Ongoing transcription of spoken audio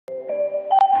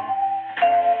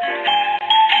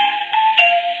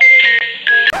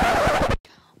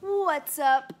What's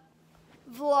up,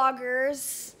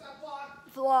 vloggers,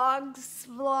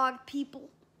 vlog people?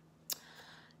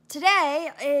 Today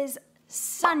is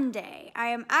Sunday. I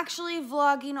am actually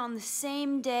vlogging on the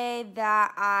same day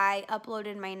that I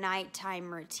uploaded my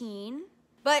nighttime routine.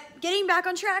 But getting back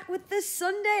on track with the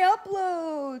Sunday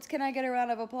uploads. Can I get a round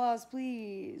of applause,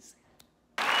 please?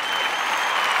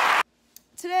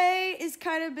 Today has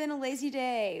kind of been a lazy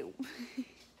day.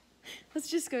 Let's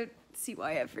just go see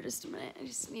Wyatt for just a minute. I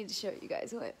just need to show you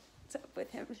guys what's up with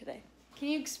him today. Can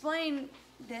you explain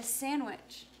this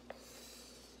sandwich?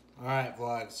 All right,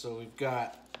 vlog. So we've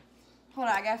got... Hold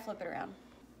on, I gotta flip it around.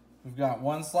 We've got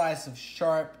one slice of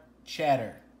sharp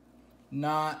cheddar,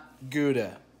 not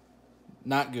Gouda.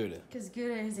 Not Gouda. Because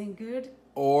Gouda isn't good?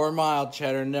 Or mild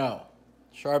cheddar, no.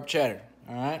 Sharp cheddar,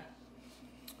 all right?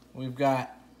 We've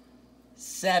got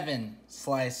 7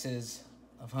 slices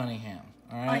of honey ham,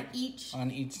 all right? On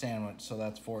each sandwich, so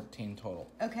that's 14 total.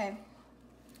 Okay.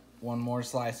 One more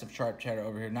slice of sharp cheddar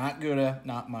over here. Not Gouda,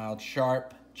 not mild,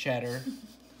 sharp cheddar.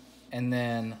 And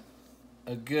then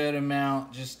a good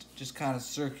amount, just kind of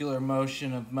circular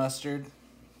motion of mustard.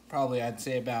 Probably, I'd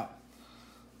say about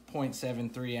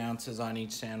 0.73 ounces on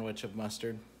each sandwich of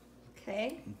mustard.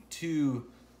 Okay. 2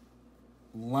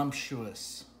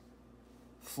 lumptuous,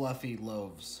 fluffy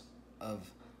loaves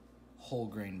of whole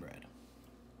grain bread.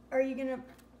 Are you gonna?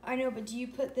 I know, but do you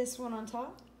put this one on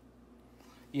top?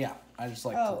 Yeah, I just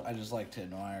like to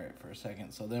admire it for a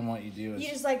second. So then what you do is you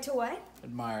just like to what?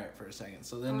 Admire it for a second.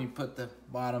 So then you put the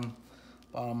bottom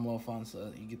loaf on so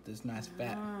that you get this nice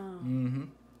fat. And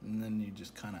then you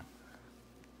just kind of.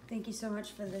 Thank you so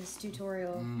much for this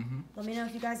tutorial. Let me know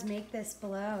if you guys make this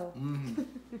below.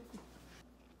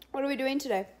 What are we doing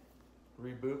today?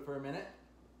 Reboot for a minute.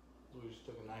 We just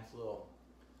took a nice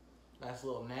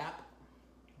little nap.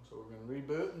 So we're gonna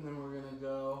reboot and then we're gonna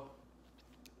go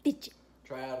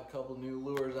try out a couple new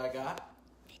lures I got.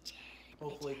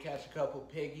 Hopefully catch a couple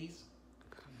piggies.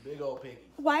 Big old piggies.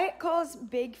 Wyatt calls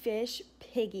big fish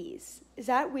piggies. Is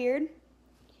that weird?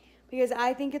 Because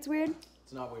I think it's weird.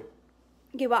 It's not weird.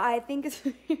 Okay, well, I think it's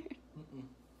weird.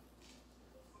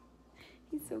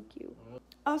 He's so cute.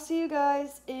 I'll see you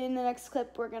guys in the next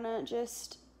clip. We're gonna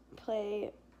just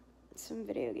play some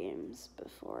video games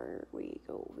before we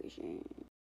go fishing.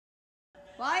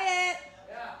 Wyatt!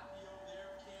 Yeah.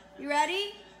 You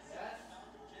ready? Yes.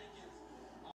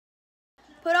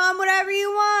 Put on whatever you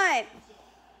want.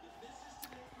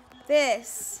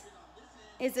 This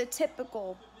is a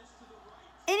typical,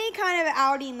 any kind of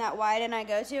outing that Wyatt and I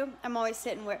go to, I'm always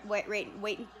sitting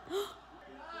waiting.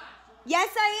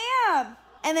 Yes, I am.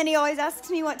 And then he always asks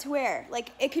me what to wear.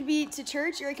 Like, it could be to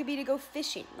church or it could be to go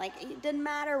fishing. Like, it doesn't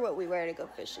matter what we wear to go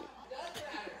fishing. It does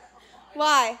matter.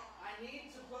 Why? I need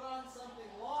to put on something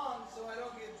long so I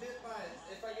don't get bit by it.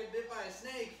 If I get bit by a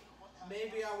snake,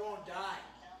 maybe I won't die.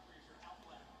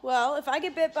 Well, if I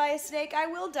get bit by a snake, I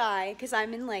will die because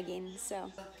I'm in leggings,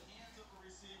 so.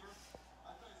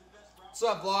 What's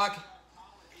up, vlog?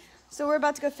 So we're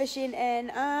about to go fishing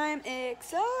and I'm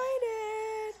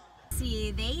excited.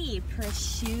 See, they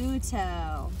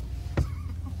prosciutto.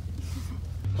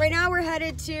 Right now we're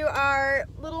headed to our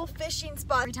little fishing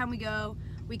spot. Every time we go,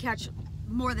 we catch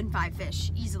more than 5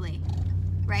 fish easily,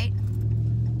 right?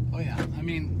 Oh yeah, I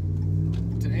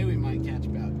mean, today we might catch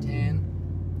about 10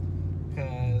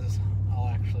 because I'll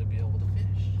actually be able to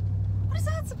fish. What is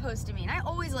that supposed to mean? I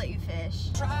always let you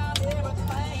fish.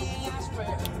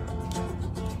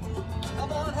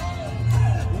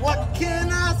 What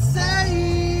can I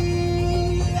say?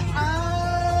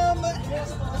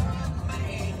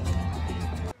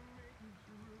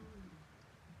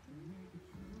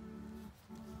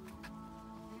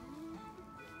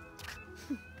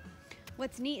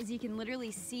 What's neat is you can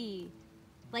literally see,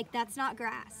 like, that's not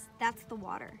grass, that's the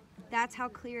water. That's how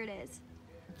clear it is.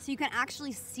 So you can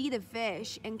actually see the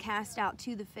fish and cast out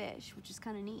to the fish, which is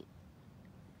kind of neat.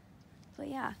 But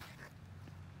yeah,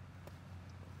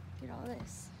 look at all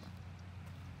this.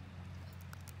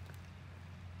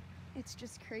 It's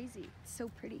just crazy. It's so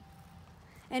pretty.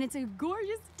 And it's a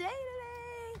gorgeous day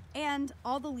today. And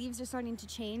all the leaves are starting to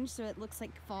change, so it looks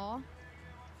like fall.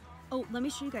 Oh, let me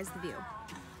show you guys the view.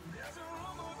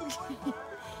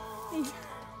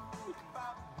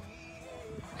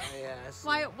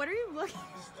 Why? What are you looking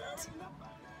at? See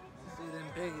them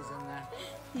piggies in there.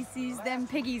 He sees them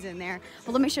piggies in there.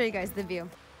 Well, let me show you guys the view.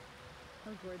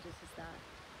 How gorgeous is that?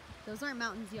 Those aren't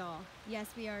mountains, y'all. Yes,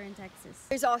 we are in Texas.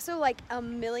 There's also like a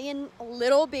million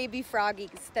little baby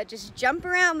froggies that just jump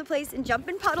around the place and jump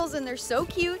in puddles, and they're so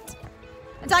cute.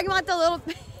 I'm talking about the little...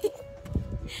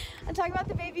 I'm talking about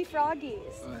the baby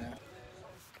froggies. Oh, yeah.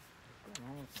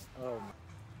 Oh.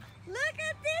 Look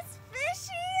at this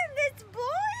fishy and this boy.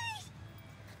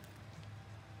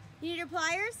 You need your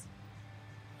pliers?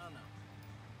 Oh no.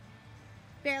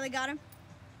 Barely got him.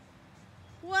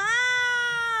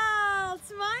 Wow!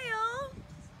 Smile.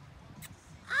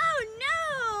 Oh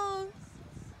no!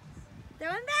 Throw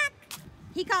him back.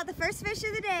 He caught the first fish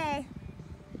of the day.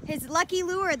 His lucky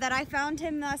lure that I found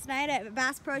him last night at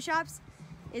Bass Pro Shops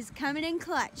is coming in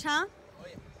clutch, huh? Oh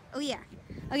yeah. Oh yeah.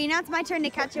 Okay, now it's my turn to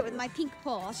catch it with my pink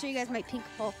pole. I'll show you guys my pink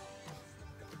pole.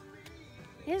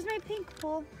 Here's my pink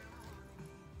pole.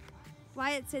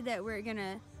 Wyatt said that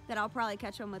that I'll probably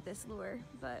catch him with this lure,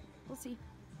 but we'll see.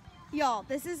 Y'all,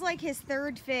 this is like his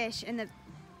third fish in the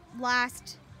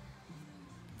last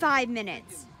 5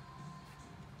 minutes.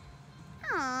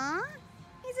 Aww,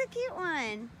 he's a cute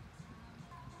one.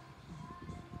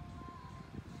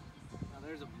 Now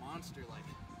there's a monster like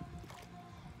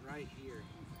right here.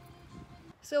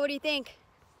 So what do you think?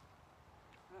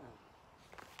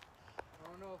 I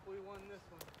don't know if we won this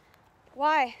one.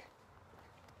 Why?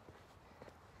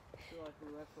 I feel like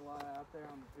we left a lot out there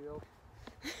on the field.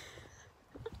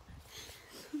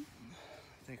 I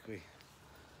think we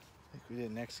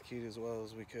didn't execute as well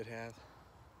as we could have.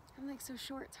 I'm like so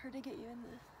short, it's hard to get you in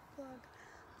the vlog.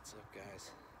 What's up,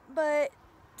 guys? But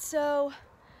so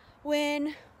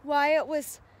when Wyatt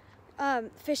was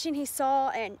fishing, he saw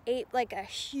and ate like a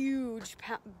huge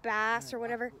bass or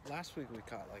whatever. Last week we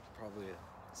caught like probably a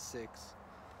 6.5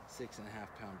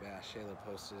 pound bass. Shayla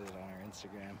posted it on her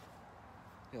Instagram.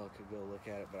 Y'all could go look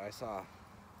at it, but I saw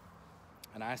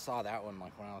that one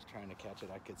like when I was trying to catch it,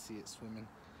 I could see it swimming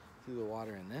through the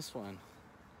water, and this one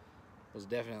was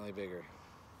definitely bigger.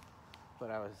 But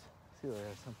see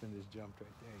there, something just jumped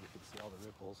right there. You could see all the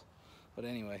ripples. But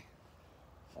anyway,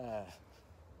 I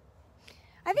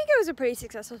think it was a pretty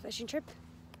successful fishing trip.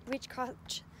 We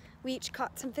each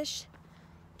caught some fish,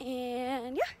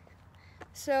 and yeah.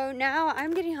 So now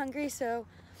I'm getting hungry, so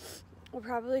we'll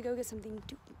probably go get something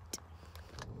to eat.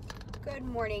 Good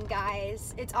morning,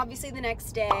 guys. It's obviously the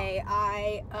next day.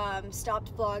 I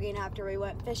stopped vlogging after we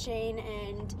went fishing,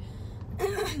 and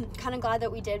kind of glad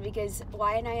that we did, because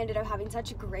Wyatt and I ended up having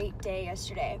such a great day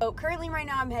yesterday. So currently right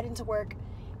now I'm heading to work,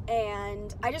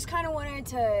 and I just kind of wanted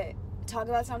to talk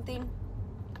about something.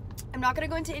 I'm not going to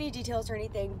go into any details or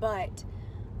anything, but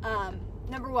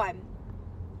number one,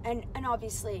 and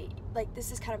obviously like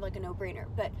this is kind of like a no-brainer,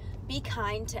 but be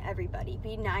kind to everybody,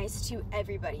 be nice to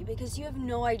everybody, because you have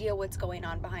no idea what's going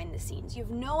on behind the scenes. You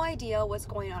have no idea what's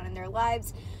going on in their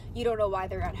lives. You don't know why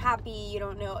they're unhappy. You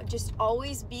don't know. Just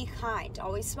always be kind,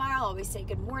 always smile, always say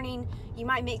good morning. You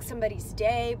might make somebody's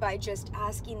day by just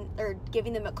asking or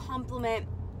giving them a compliment.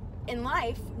 In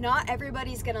life, not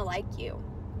everybody's gonna like you,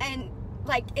 and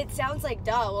like it sounds like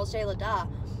duh, well Shayla, duh,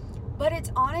 but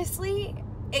it's honestly,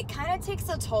 it kind of takes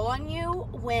a toll on you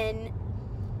when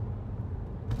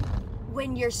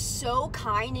you're so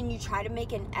kind and you try to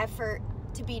make an effort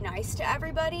to be nice to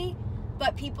everybody,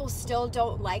 but people still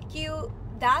don't like you.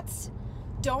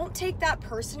 Don't take that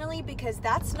personally, because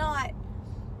that's not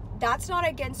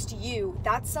against you.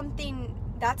 That's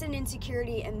an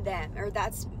insecurity in them, or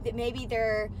maybe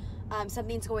they're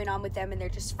something's going on with them and they're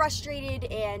just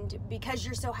frustrated, and because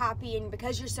you're so happy and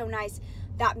because you're so nice,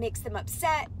 that makes them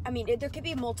upset. I mean, there could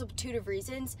be a multitude of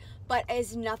reasons, but it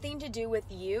has nothing to do with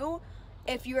you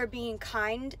if you are being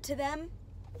kind to them,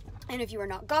 and if you are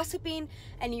not gossiping,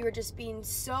 and you are just being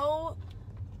so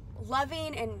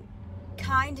loving and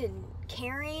kind and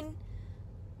caring.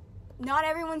 Not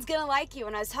everyone's gonna like you.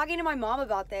 And I was talking to my mom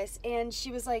about this, and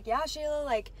she was like, yeah, Shayla,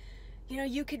 like, you know,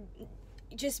 you could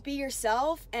just be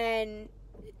yourself and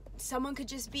someone could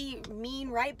just be mean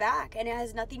right back, and it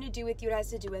has nothing to do with you, it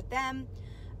has to do with them.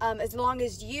 As long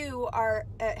as you are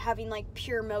having like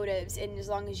pure motives, and as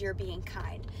long as you're being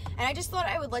kind. And I just thought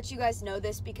I would let you guys know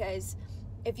this, because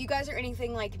if you guys are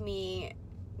anything like me,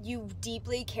 you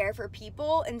deeply care for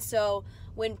people, and so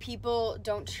when people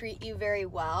don't treat you very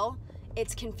well,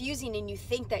 it's confusing, and you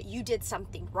think that you did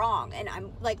something wrong. And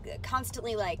I'm like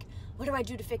constantly like, what do I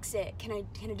do to fix it? Can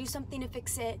I do something to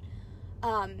fix it?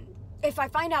 If I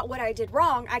find out what I did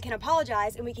wrong, I can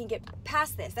apologize and we can get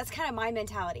past this. That's kind of my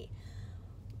mentality.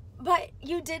 But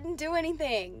you didn't do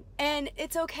anything, and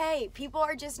it's okay. People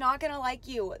are just not gonna like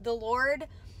you. The Lord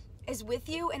is with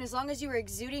you, and as long as you are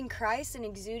exuding Christ and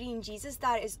exuding Jesus,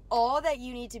 that is all that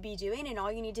you need to be doing, and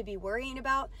all you need to be worrying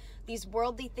about. These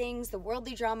worldly things, the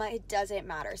worldly drama, it doesn't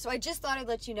matter. So I just thought I'd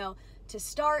let you know to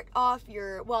start off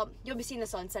your, well, you'll be seeing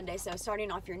this on Sunday, so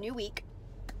starting off your new week,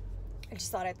 I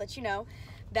just thought I'd let you know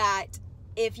that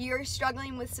if you're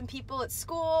struggling with some people at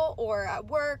school or at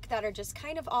work that are just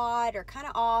kind of odd or kind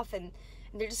of off, and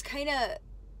they're just kind of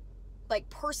like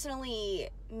personally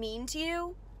mean to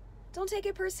you, don't take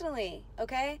it personally,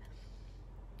 okay?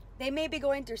 They may be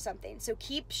going through something. So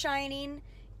keep shining,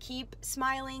 keep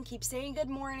smiling, keep saying good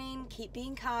morning, keep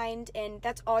being kind, and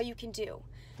that's all you can do.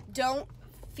 Don't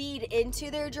feed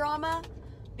into their drama,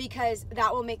 because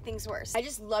that will make things worse. I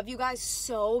just love you guys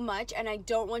so much, and I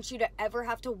don't want you to ever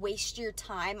have to waste your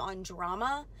time on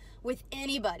drama with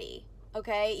anybody,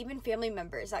 okay? Even family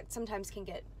members, that sometimes can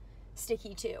get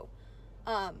sticky too.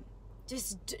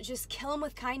 Just kill them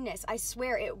with kindness. I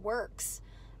swear it works.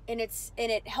 And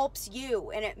it helps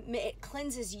you, and it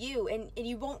cleanses you, and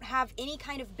you won't have any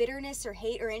kind of bitterness or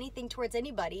hate or anything towards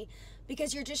anybody,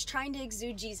 because you're just trying to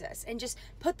exude Jesus, and just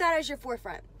put that as your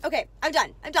forefront. Okay, I'm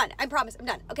done. I promise, I'm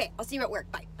done. Okay, I'll see you at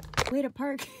work. Bye. Way to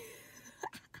park.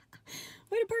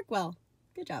 Way to park well.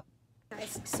 Good job.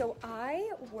 Guys, so I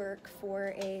work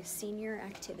for a senior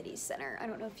activities center. I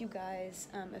don't know if you guys,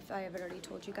 if I haven't already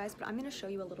told you guys, but I'm gonna show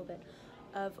you a little bit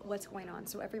of what's going on.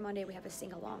 So every Monday we have a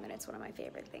sing-along, and it's one of my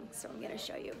favorite things. So I'm gonna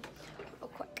show you real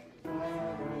quick.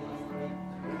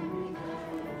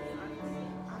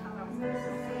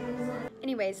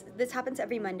 Anyways, this happens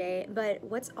every Monday, but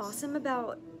what's awesome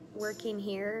about working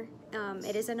here,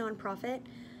 it is a nonprofit,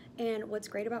 and what's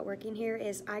great about working here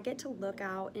is I get to look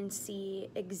out and see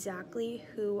exactly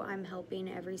who I'm helping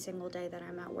every single day that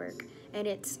I'm at work. And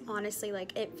it's honestly,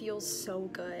 like, it feels so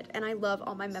good. And I love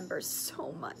all my members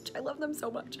so much. I love them so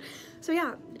much. So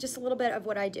yeah, just a little bit of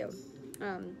what I do.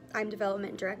 I'm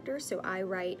development director, so I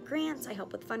write grants, I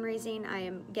help with fundraising, I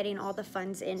am getting all the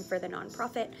funds in for the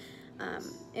nonprofit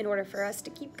in order for us to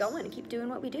keep going and keep doing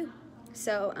what we do.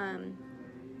 So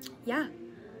yeah.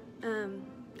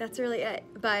 That's really it,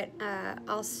 but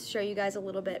I'll show you guys a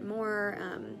little bit more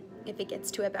if it gets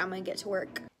to it, but I'm gonna get to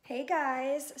work. Hey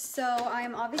guys, so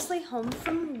I'm obviously home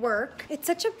from work. It's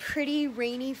such a pretty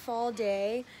rainy fall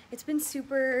day. It's been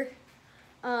super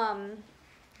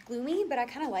gloomy, but I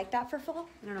kind of like that for fall.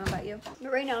 I don't know about you.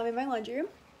 But right now I'm in my laundry room.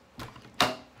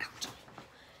 Ouch.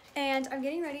 And I'm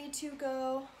getting ready to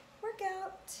go work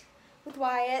out with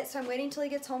Wyatt, so I'm waiting till he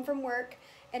gets home from work.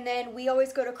 And then we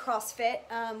always go to CrossFit.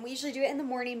 We usually do it in the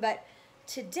morning, but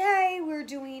today we're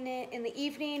doing it in the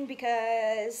evening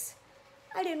because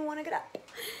I didn't want to get up.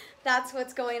 That's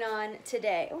what's going on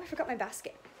today. Oh, I forgot my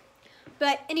basket.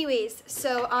 But anyways,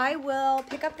 so I will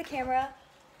pick up the camera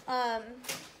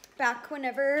back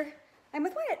whenever I'm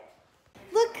with Wyatt.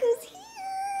 Look who's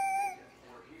here.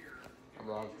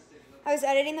 I was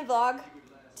editing the vlog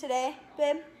today,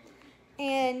 babe.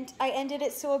 And I ended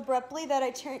it so abruptly that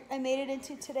I made it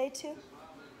into today too.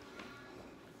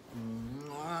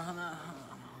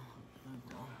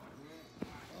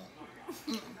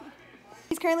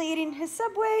 He's currently eating his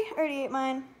Subway. I already ate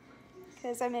mine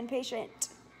because I'm impatient.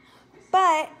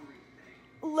 But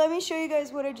let me show you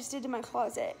guys what I just did to my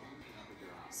closet.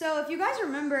 So if you guys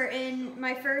remember in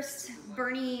my first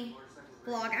Bernie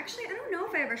vlog, actually I don't know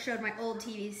if I ever showed my old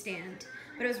TV stand,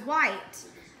 but it was white.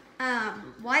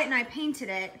 Wyatt and I painted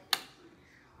it,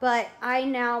 but I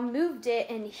now moved it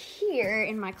in here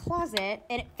in my closet,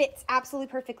 and it fits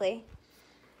absolutely perfectly.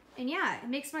 And yeah, it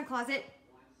makes my closet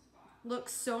look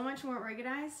so much more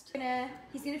organized.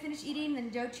 He's gonna finish eating,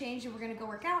 then Joe changed, and we're gonna go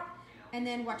work out, and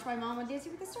then watch my mom on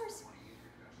Dancing with the Stars.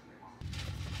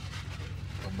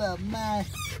 About my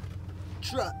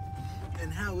truck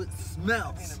and how it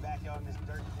smells.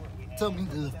 Tell me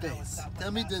to the face.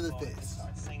 Tell me to the face.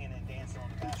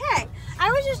 Okay, I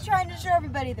was just trying to show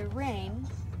everybody the rain.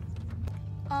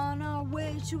 On our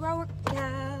way to our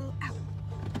workout. Ow.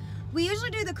 We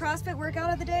usually do the CrossFit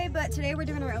workout of the day, but today we're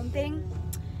doing our own thing.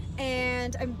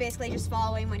 And I'm basically just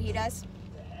following what he does.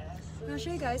 And I'll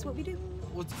show you guys what we do.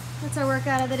 What's our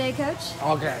workout of the day, Coach?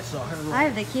 Okay, so I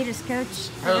have the cutest coach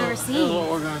I've ever seen. Here's what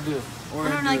we're gonna do. I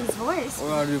don't like his voice. We're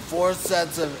gonna do 4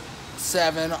 sets of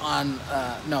 7 on,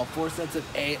 4 sets of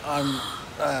 8 on,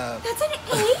 That's an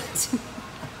 8?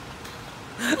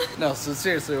 No, so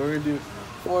seriously, we're gonna do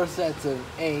 4 sets of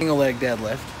 8 single leg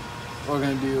deadlift. We're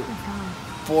gonna do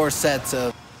 4 sets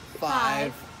of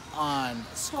 5 on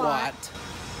squat.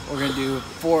 We're gonna do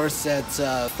 4 sets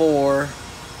of 4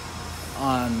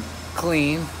 on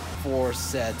clean, 4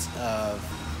 sets of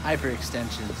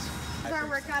hyperextensions. That's our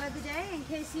workout of the day, in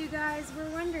case you guys were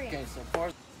wondering. Okay, so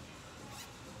 4.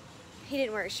 He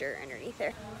didn't wear a shirt underneath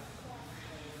there.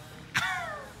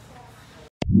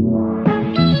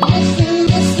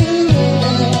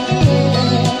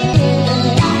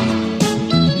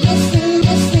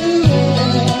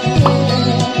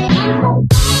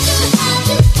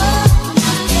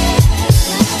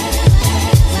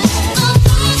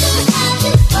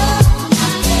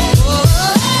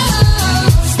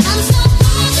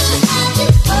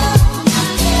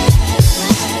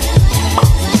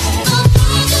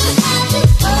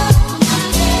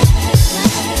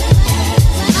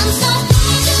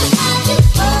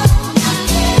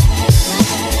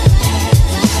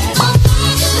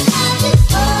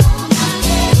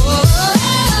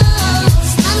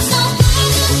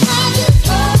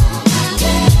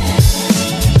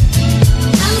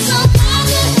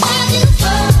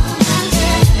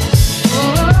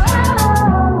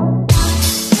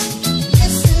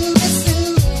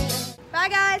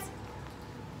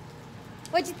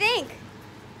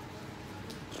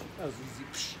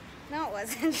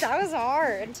 That was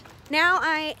hard. Now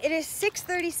it is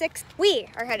 6:36. We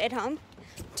are headed home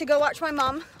to go watch my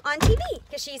mom on TV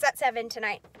because she's at 7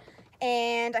 tonight.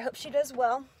 And I hope she does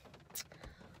well.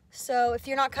 So if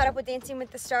you're not caught up with Dancing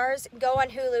with the Stars, go on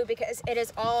Hulu because it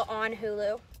is all on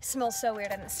Hulu. It smells so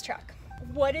weird in this truck.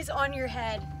 What is on your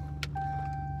head?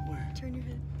 Where? Turn your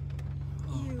head.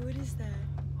 Oh. Ew, what is that?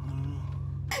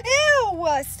 I don't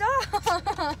know. Ew,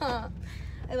 stop.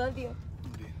 I love you.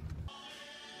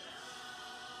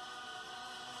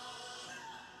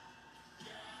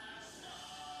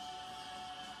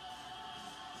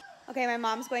 Okay, my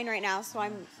mom's going right now, so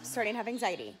I'm starting to have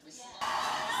anxiety.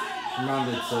 Your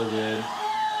mom did so good.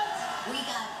 We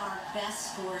got our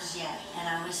best scores yet, and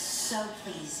I was so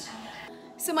pleased.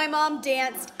 So my mom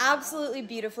danced absolutely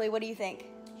beautifully. What do you think?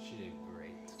 She did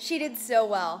great. She did so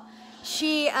well.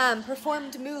 She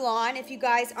performed Mulan. If you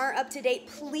guys aren't up to date,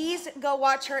 please go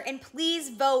watch her and please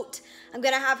vote. I'm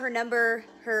gonna have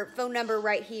her phone number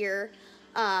right here.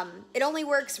 It only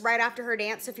works right after her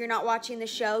dance, so if you're not watching the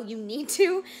show, you need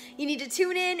to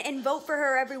tune in and vote for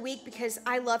her every week because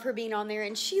I love her being on there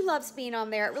and she loves being on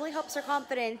there. It really helps her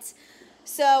confidence.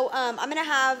 So I'm gonna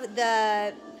have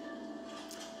the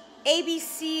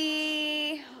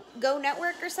ABC Go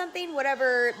Network or something,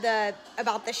 whatever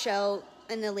about the show,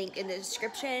 in the link in the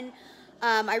description.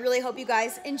 I really hope you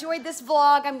guys enjoyed this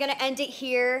vlog. I'm gonna end it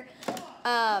here.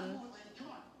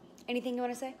 Anything you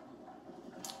want to say?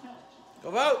 Go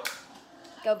vote!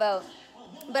 Go vote.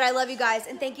 But I love you guys,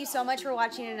 and thank you so much for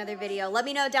watching another video. Let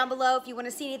me know down below if you want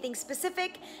to see anything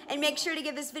specific, and make sure to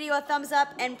give this video a thumbs up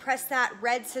and press that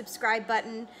red subscribe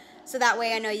button so that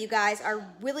way I know you guys are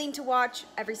willing to watch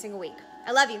every single week.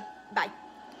 I love you. Bye.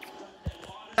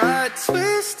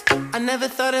 Twist. I never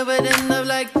thought it would end up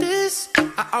like this.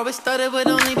 I always thought it would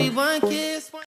only be one kiss.